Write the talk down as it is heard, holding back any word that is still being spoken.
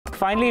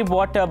finally,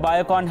 what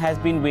Biocon has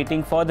been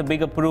waiting for, the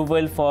big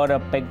approval for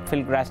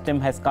Pegfilgrastim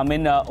has come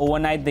in.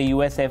 Overnight, the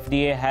US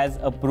FDA has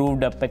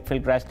approved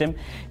Pegfilgrastim.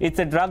 It's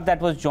a drug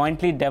that was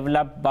jointly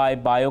developed by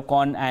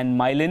Biocon and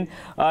Mylan.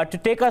 To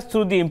take us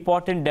through the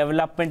important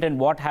development and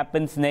what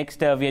happens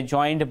next, we are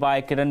joined by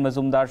Kiran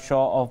Mazumdar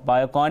of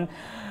Biocon.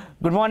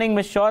 Good morning,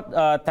 Ms.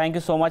 Shaw. Thank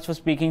you so much for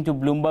speaking to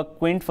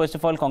BloombergQuint. First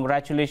of all,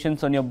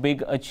 congratulations on your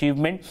big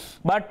achievement.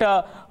 But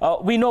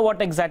we know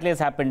what exactly has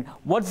happened.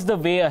 What's the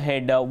way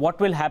ahead? What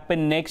will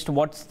happen next?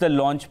 What's the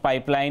launch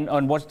pipeline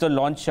and what's the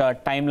launch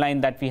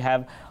timeline that we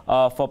have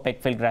for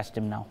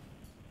Pegfilgrastim now?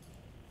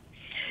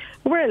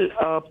 Well,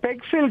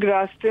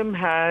 Pegfilgrastim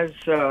has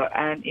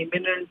an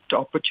imminent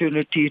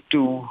opportunity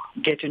to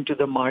get into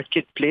the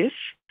marketplace.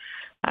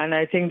 And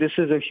I think this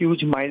is a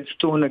huge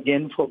milestone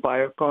again for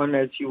Biocon,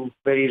 as you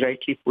very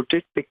rightly put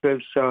it,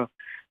 because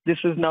this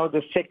is now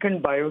the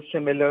second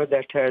biosimilar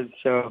that has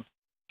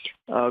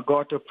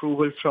got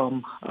approval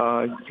from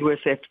US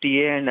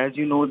FDA. And as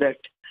you know that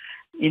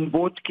in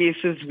both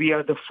cases, we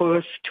are the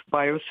first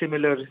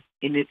biosimilar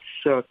in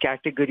its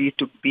category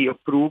to be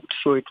approved.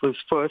 So it was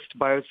first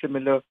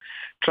biosimilar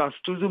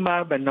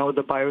trastuzumab and now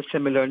the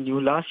biosimilar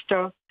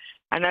Neulasta.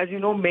 And as you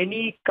know,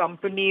 many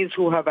companies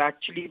who have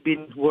actually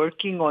been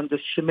working on the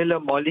similar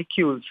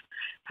molecules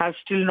have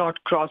still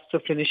not crossed the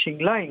finishing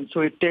line.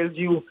 So it tells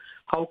you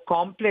how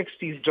complex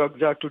these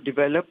drugs are to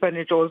develop, and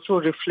it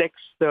also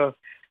reflects the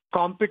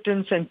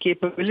competence and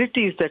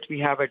capabilities that we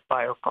have at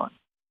Biocon.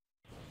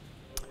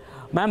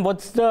 Ma'am,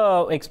 what's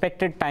the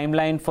expected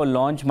timeline for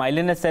launch?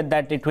 Mylan has said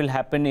that it will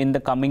happen in the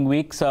coming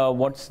weeks.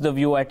 What's the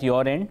view at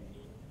your end?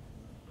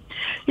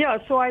 Yeah,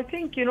 so I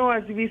think,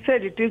 as we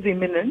said, it is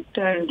imminent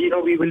and,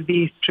 we will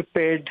be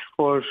prepared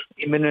for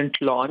imminent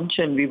launch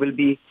and we will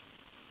be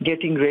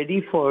getting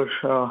ready for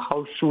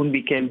how soon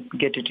we can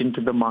get it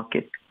into the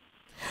market.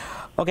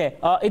 Okay,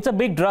 it's a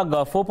big drug,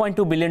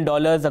 $4.2 billion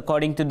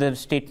according to the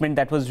statement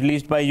that was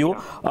released by you.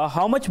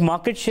 How much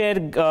market share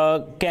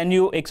can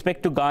you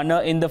expect to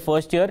garner in the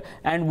first year,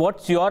 and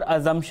what's your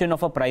assumption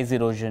of a price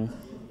erosion?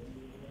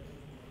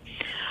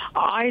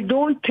 I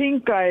don't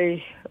think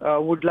I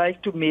would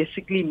like to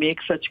basically make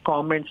such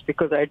comments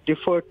because I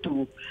defer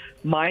to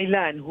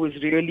Mylan, who is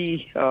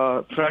really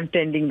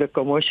front-ending the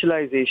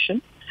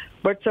commercialization.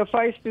 But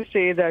suffice to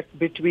say that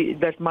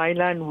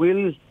Mylan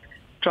will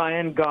try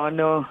and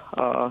garner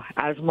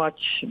as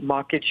much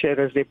market share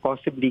as they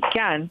possibly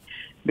can,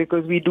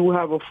 because we do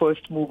have a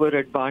first-mover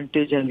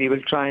advantage, and we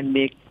will try and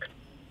make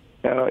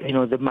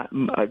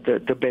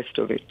the best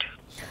of it.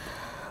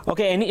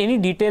 Okay, any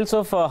details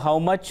of how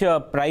much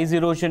price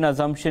erosion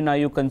assumption are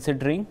you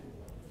considering?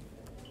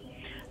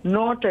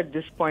 Not at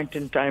this point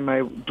in time.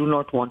 I do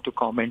not want to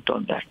comment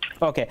on that.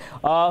 Okay,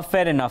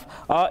 fair enough.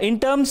 In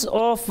terms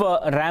of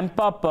ramp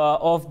up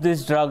of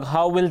this drug,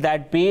 how will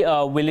that be?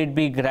 Will it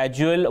be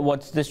gradual?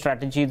 What's the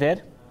strategy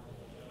there?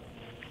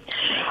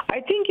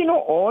 I think,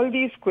 all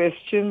these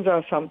questions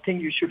are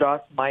something you should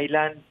ask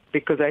Mylan,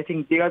 because I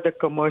think they are the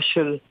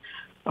commercial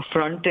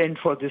front end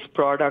for this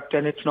product,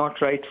 and it's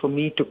not right for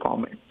me to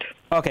comment.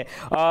 Okay,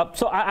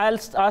 so I'll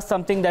ask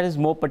something that is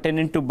more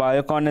pertinent to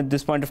Biocon at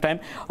this point of time.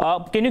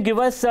 Can you give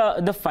us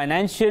the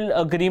financial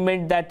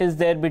agreement that is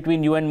there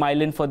between you and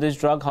Mylan for this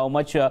drug? How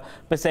much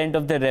percent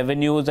of the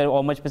revenues or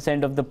how much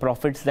percent of the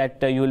profits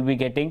that you will be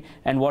getting,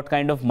 and what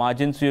kind of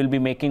margins you will be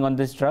making on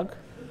this drug?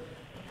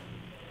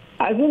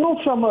 As you know,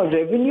 from a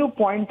revenue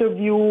point of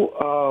view,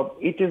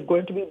 it is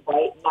going to be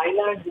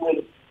Mylan who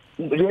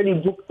will really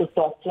book the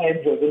top line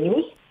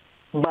revenues.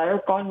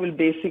 Biocon will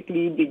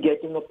basically be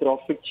getting a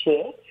profit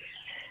share,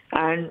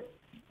 and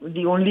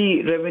the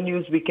only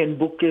revenues we can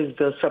book is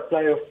the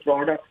supply of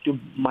product to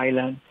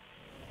Mylan.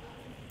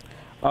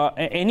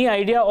 Any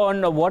idea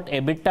on what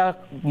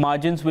EBITDA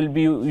margins will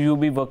be you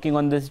be working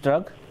on this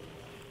drug?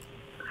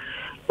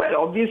 Well,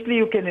 obviously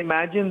you can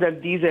imagine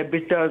that these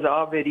EBITDAs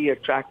are very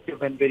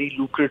attractive and very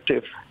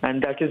lucrative,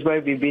 and that is why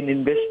we've been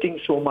investing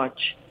so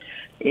much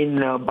in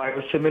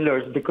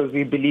biosimilars, because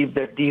we believe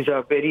that these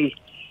are very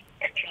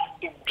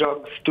attractive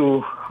drugs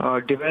to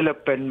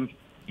develop. And,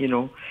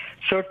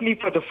 certainly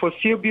for the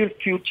foreseeable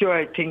future,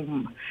 I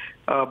think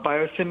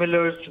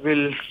biosimilars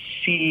will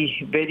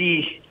see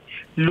very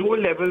low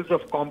levels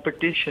of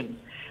competition.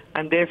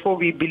 And therefore,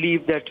 we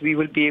believe that we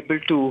will be able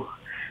to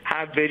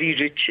have very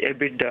rich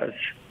EBITDAs.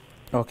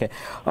 Okay.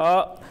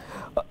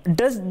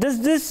 Does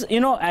this,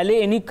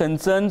 allay any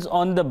concerns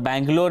on the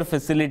Bangalore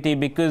facility?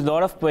 Because a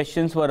lot of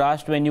questions were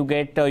asked when you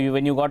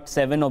got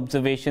 7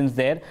 observations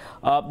there.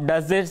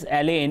 Does this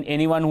allay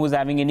anyone who's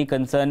having any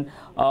concern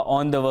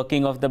on the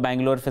working of the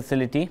Bangalore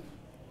facility?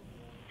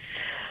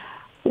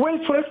 Well,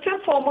 first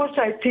and foremost,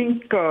 I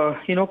think,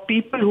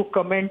 people who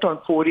comment on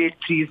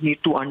 483s need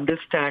to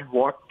understand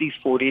what these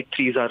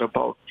 483s are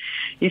about.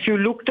 If you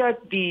looked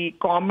at the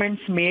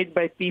comments made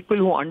by people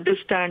who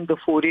understand the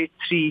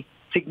 483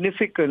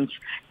 significance,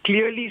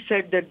 clearly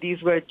said that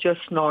these were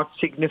just not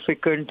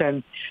significant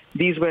and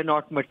these were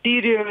not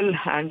material,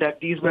 and that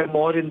these were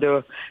more in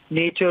the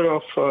nature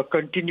of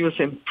continuous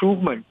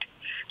improvement.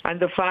 And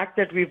the fact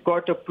that we've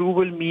got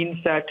approval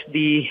means that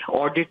the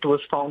audit was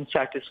found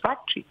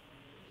satisfactory.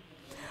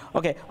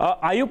 Okay.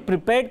 Are you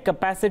prepared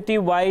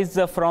capacity-wise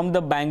from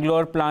the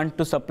Bangalore plant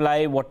to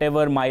supply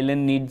whatever Mylan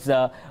needs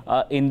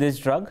in this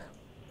drug?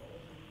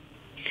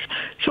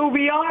 So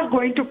we are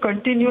going to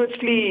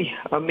continuously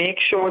make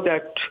sure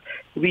that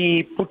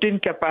we put in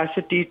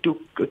capacity to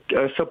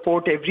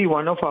support every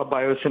one of our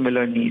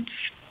biosimilar needs.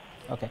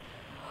 Okay.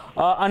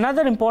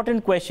 Another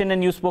important question,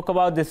 and you spoke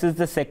about this is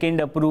the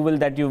second approval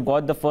that you've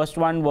got. The first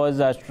one was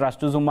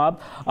trastuzumab.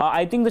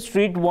 I think the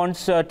street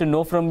wants to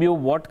know from you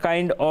what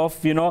kind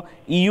of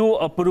EU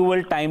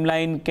approval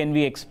timeline can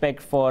we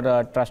expect for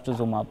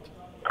trastuzumab?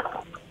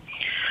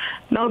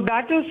 Now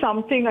that is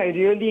something I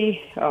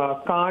really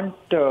can't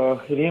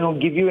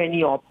give you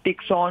any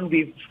optics on.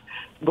 We've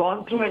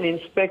gone through an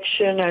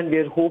inspection and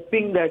we're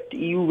hoping that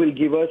EU will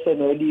give us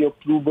an early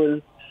approval.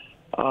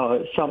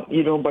 But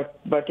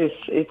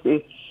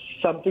it's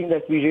something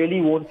that we really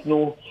won't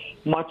know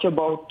much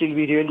about till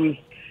we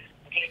really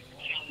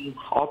get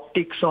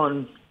optics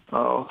on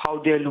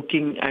how they're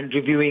looking and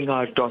reviewing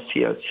our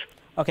dossiers.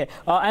 Okay,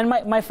 and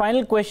my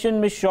final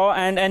question, Ms. Shaw,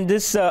 and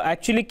this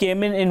actually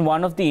came in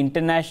one of the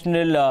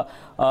international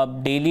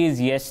dailies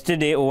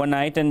yesterday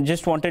overnight, and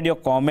just wanted your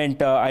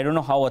comment. I don't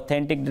know how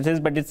authentic this is,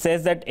 but it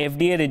says that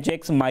FDA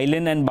rejects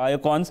Mylan and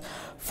Biocon's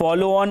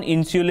follow-on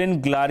insulin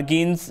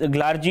glargines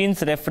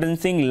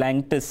referencing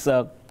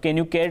Lantus. Can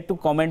you care to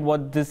comment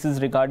what this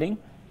is regarding?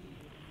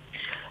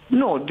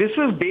 No, this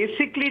is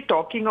basically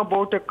talking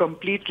about a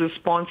complete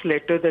response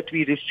letter that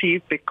we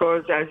received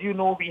because, as you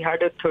know, we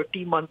had a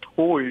 30-month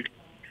hold.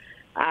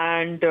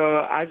 And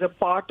as a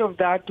part of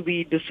that,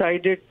 we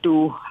decided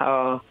to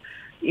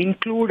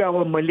include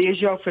our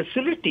Malaysia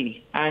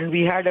facility. And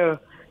we had a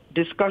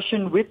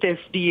discussion with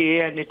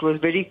FDA, and it was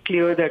very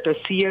clear that a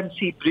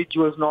CMC bridge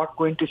was not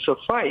going to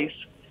suffice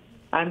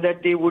and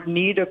that they would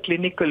need a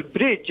clinical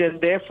bridge.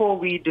 And therefore,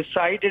 we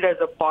decided as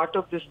a part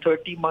of this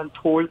 30-month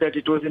hold that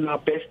it was in our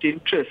best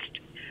interest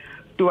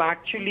to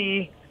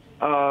actually,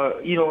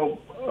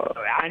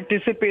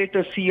 anticipate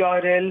a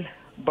CRL,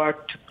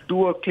 but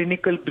do a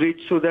clinical bridge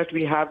so that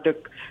we have the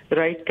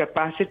right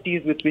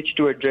capacities with which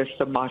to address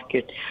the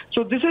market.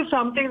 So this is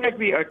something that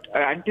we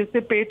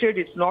anticipated.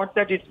 It's not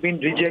that it's been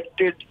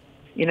rejected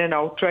in an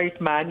outright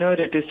manner.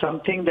 It is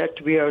something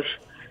that we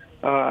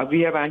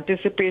have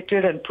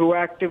anticipated and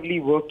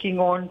proactively working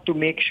on to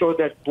make sure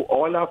that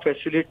all our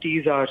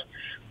facilities are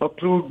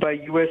approved by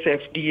US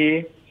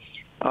FDA,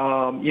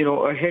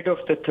 ahead of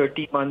the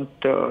 30-month,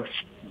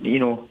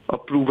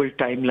 approval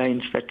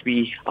timelines that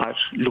we are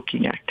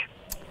looking at.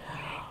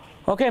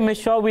 Okay, Ms.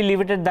 Shaw, we'll leave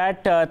it at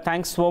that.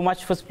 Thanks so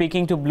much for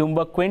speaking to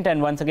BloombergQuint,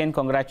 and once again,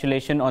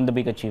 congratulations on the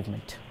big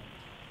achievement.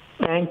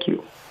 Thank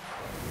you.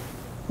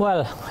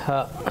 Well,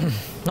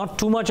 not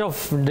too much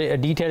of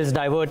details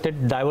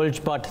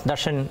divulged, but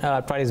Darshan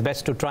tried his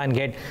best to try and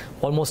get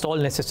almost all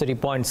necessary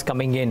points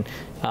coming in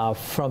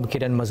from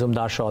Kiran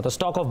Mazumdar. The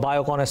stock of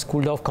Biocon has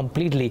cooled off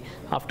completely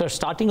after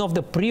starting off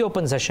the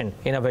pre-open session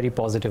in a very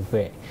positive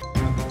way.